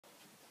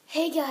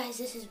Hey guys,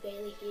 this is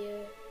Bailey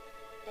here,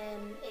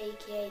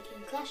 aka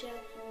King Clasher,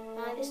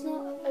 and it's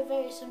not a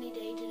very sunny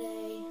day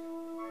today,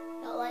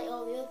 not like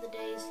all the other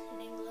days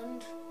in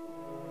England.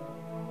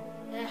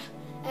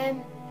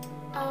 And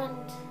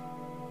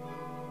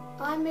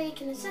I'm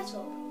making a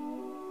setup,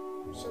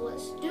 so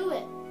let's do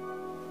it.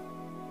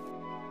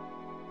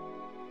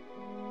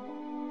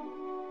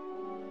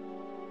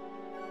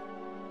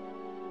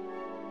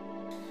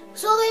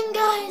 So then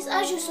guys,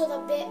 as you saw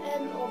that bit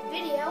of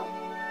video,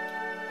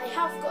 I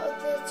have got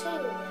the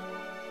table.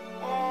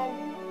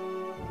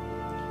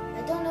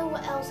 I don't know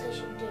what else I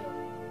should do,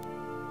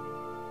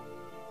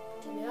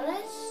 to be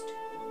honest,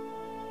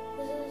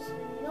 because there's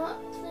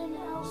nothing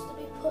else to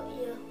be put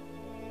here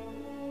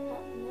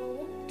at the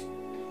moment.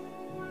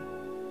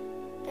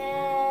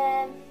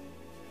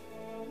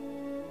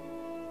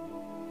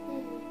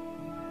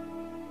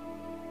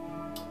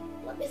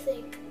 Let me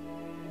think.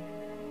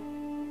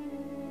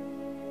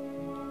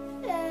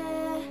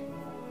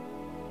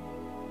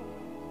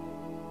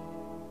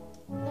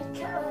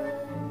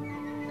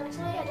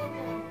 Actually, I don't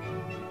know.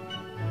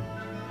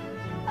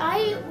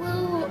 I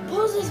will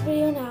pause this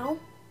video now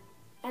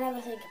and have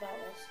a think about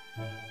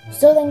this.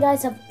 So then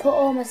guys, I've put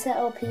all my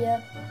setup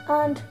here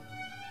and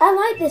I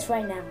like this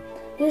right now.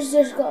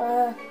 Just got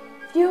a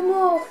few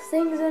more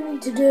things I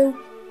need to do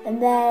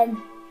and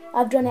then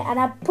I've done it. And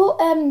I put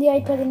the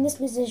iPad in this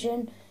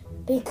position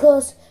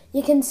because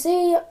you can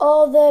see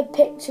all the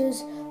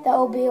pictures that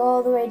will be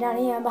all the way down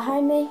here and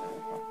behind me.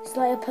 It's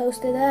like a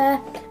poster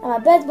there, and my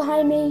bed's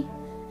behind me,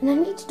 and I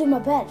need to do my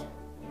bed.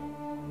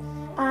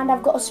 And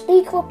I've got a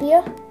speaker up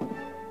here.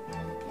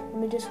 Let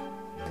me just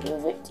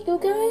prove it to you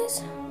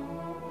guys.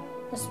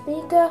 A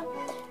speaker,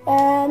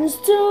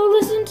 to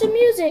listen to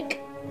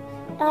music.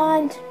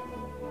 And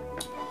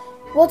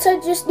what I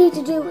just need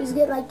to do is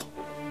get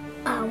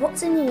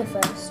what's in here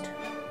first?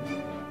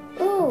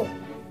 Oh,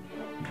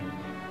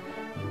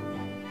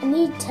 I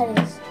need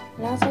tennis,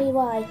 and I'll tell you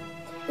why.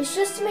 It's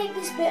just to make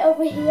this bit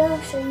over here, I'll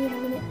show you in a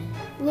minute,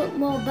 look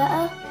more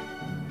better.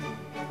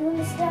 You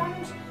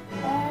understand?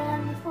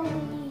 You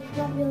probably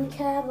don't really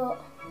care,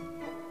 but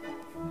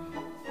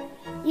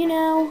you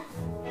know,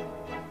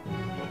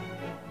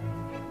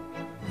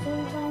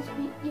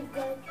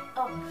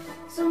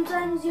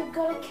 sometimes you've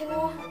got to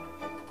care.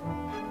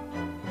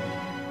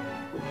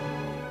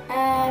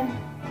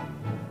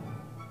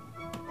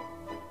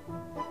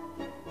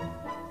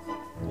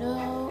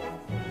 No.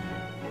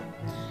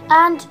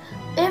 And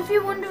if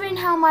you're wondering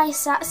how my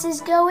SATs is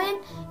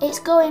going, it's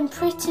going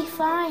pretty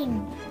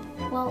fine.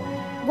 Well,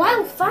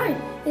 fine.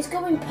 It's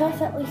going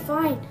perfectly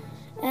fine.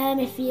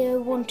 If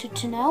you wanted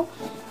to know,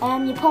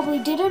 you probably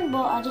didn't,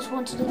 but I just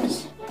wanted to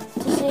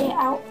say it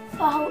out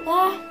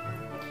there.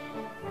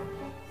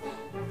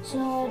 So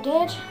I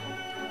did.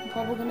 I'm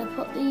probably gonna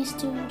put these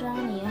two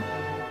down here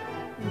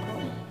and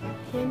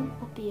put him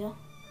up here.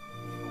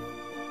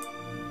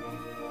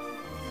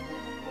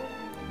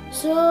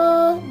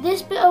 So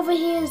this bit over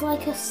here is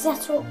like a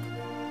setup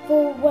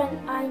for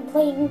when I'm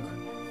playing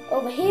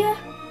over here.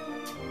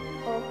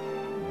 Oh,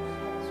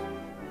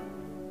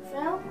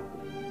 fell.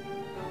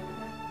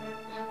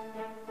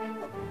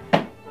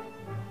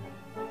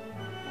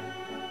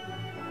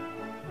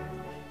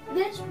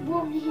 This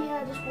one here,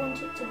 I just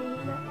want it to be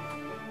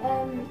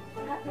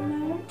at the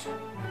moment.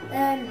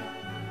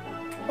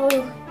 Oh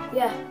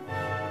yeah.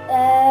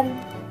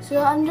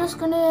 So I'm just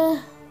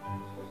gonna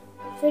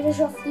finish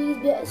off these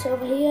bits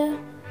over here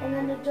and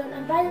then they're done.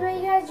 And by the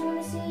way guys, you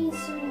want to see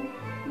some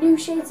new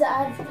shades that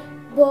I've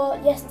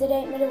bought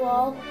yesterday at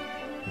Middlewall?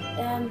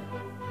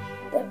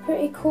 They're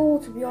pretty cool,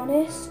 to be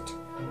honest.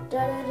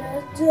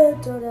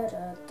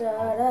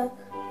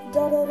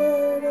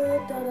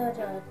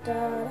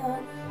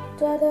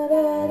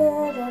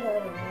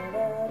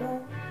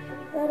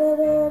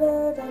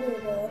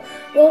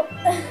 Well,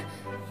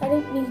 I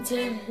didn't need to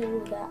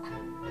do that.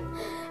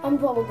 I'm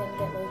probably gonna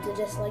get loads of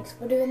dislikes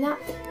for doing that.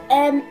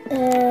 I don't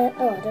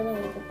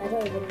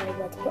even know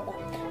where to put that.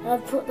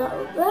 I've put that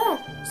up there.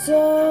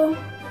 So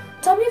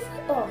tell me if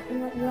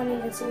you won't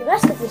even see the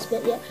rest of this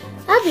bit yet,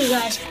 have you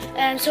guys?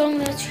 So I'm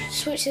gonna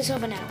switch this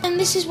over now. And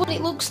this is what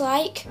it looks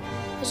like,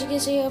 as you can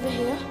see over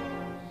here.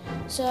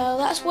 So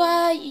that's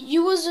where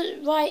you was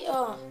right.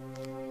 Oh,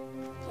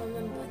 I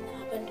remember when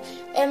that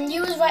happened.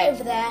 You was right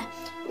over there,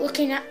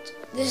 looking at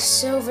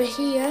this over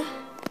here.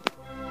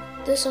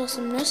 This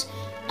awesomeness.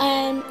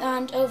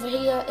 And over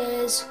here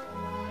is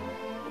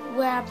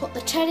where I put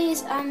the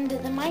teddies and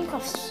the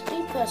Minecraft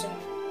Speed Person,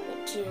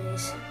 which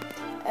is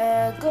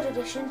a good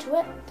addition to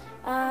it.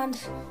 And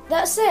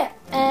that's it.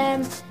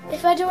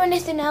 If I do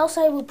anything else,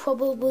 I will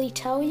probably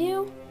tell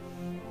you.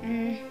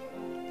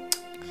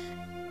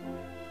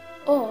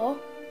 Or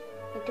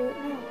I do it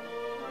now.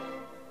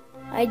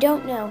 I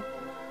don't know.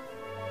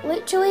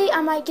 Literally,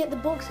 I might get the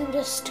books and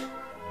just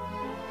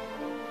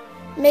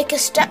make a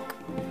stack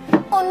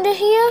under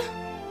here.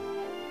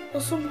 Or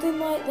something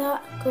like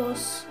that,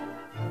 because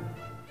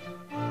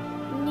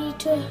we need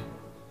to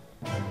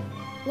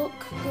look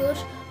good.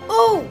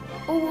 Oh!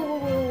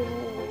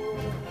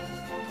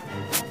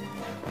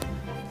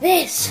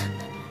 This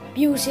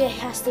beauty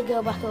has to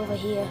go back over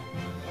here.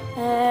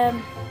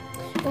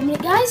 1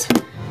 minute, guys.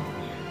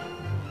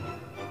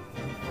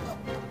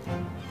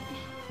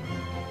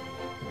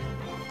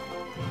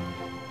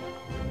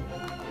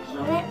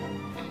 Sorry.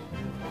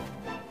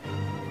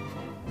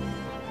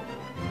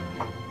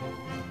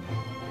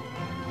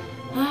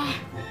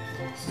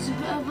 This is a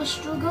bit of a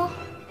struggle.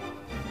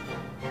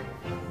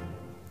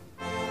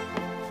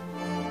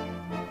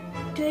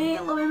 Okay,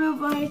 let me move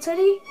my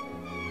teddy.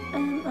 I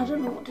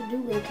don't know what to do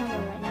with the camera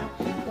right now,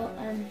 but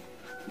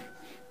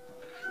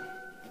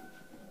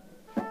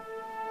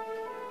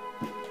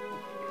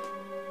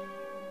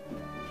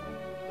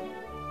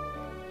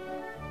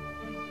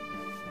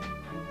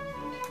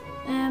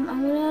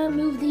I'm gonna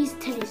move these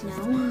teddies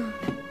now.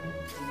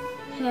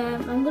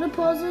 I'm gonna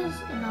pause this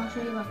and I'll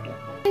show you after.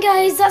 Hey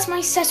guys, that's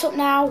my setup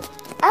now.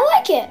 I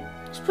like it.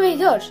 It's pretty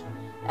good.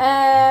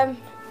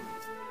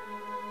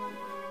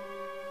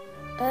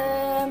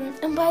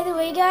 And by the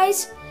way,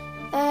 guys,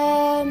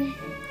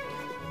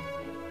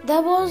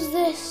 there was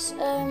this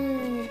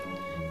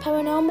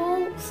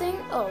paranormal thing.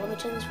 Oh, let me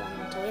turn this around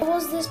and tell you. There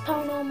was this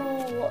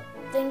paranormal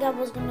thing I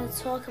was going to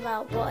talk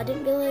about, but I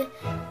didn't really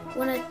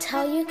want to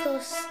tell you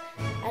because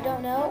I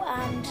don't know.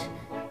 And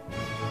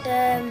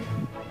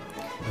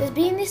there's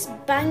been this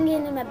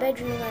banging in my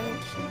bedroom, and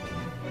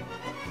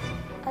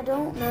I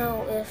don't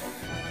know if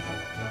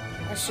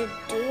I should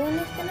do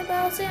anything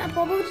about it. I'll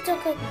probably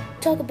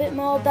talk a bit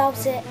more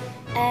about it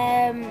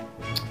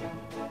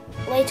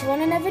later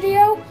on in the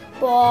video,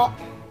 but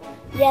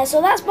yeah,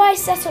 so that's my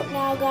setup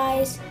now,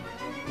 guys.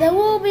 There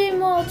will be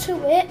more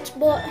to it,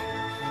 but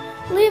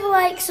leave a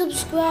like,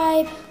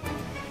 subscribe,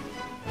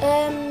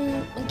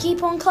 and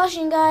keep on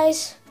clashing,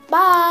 guys.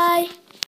 Bye.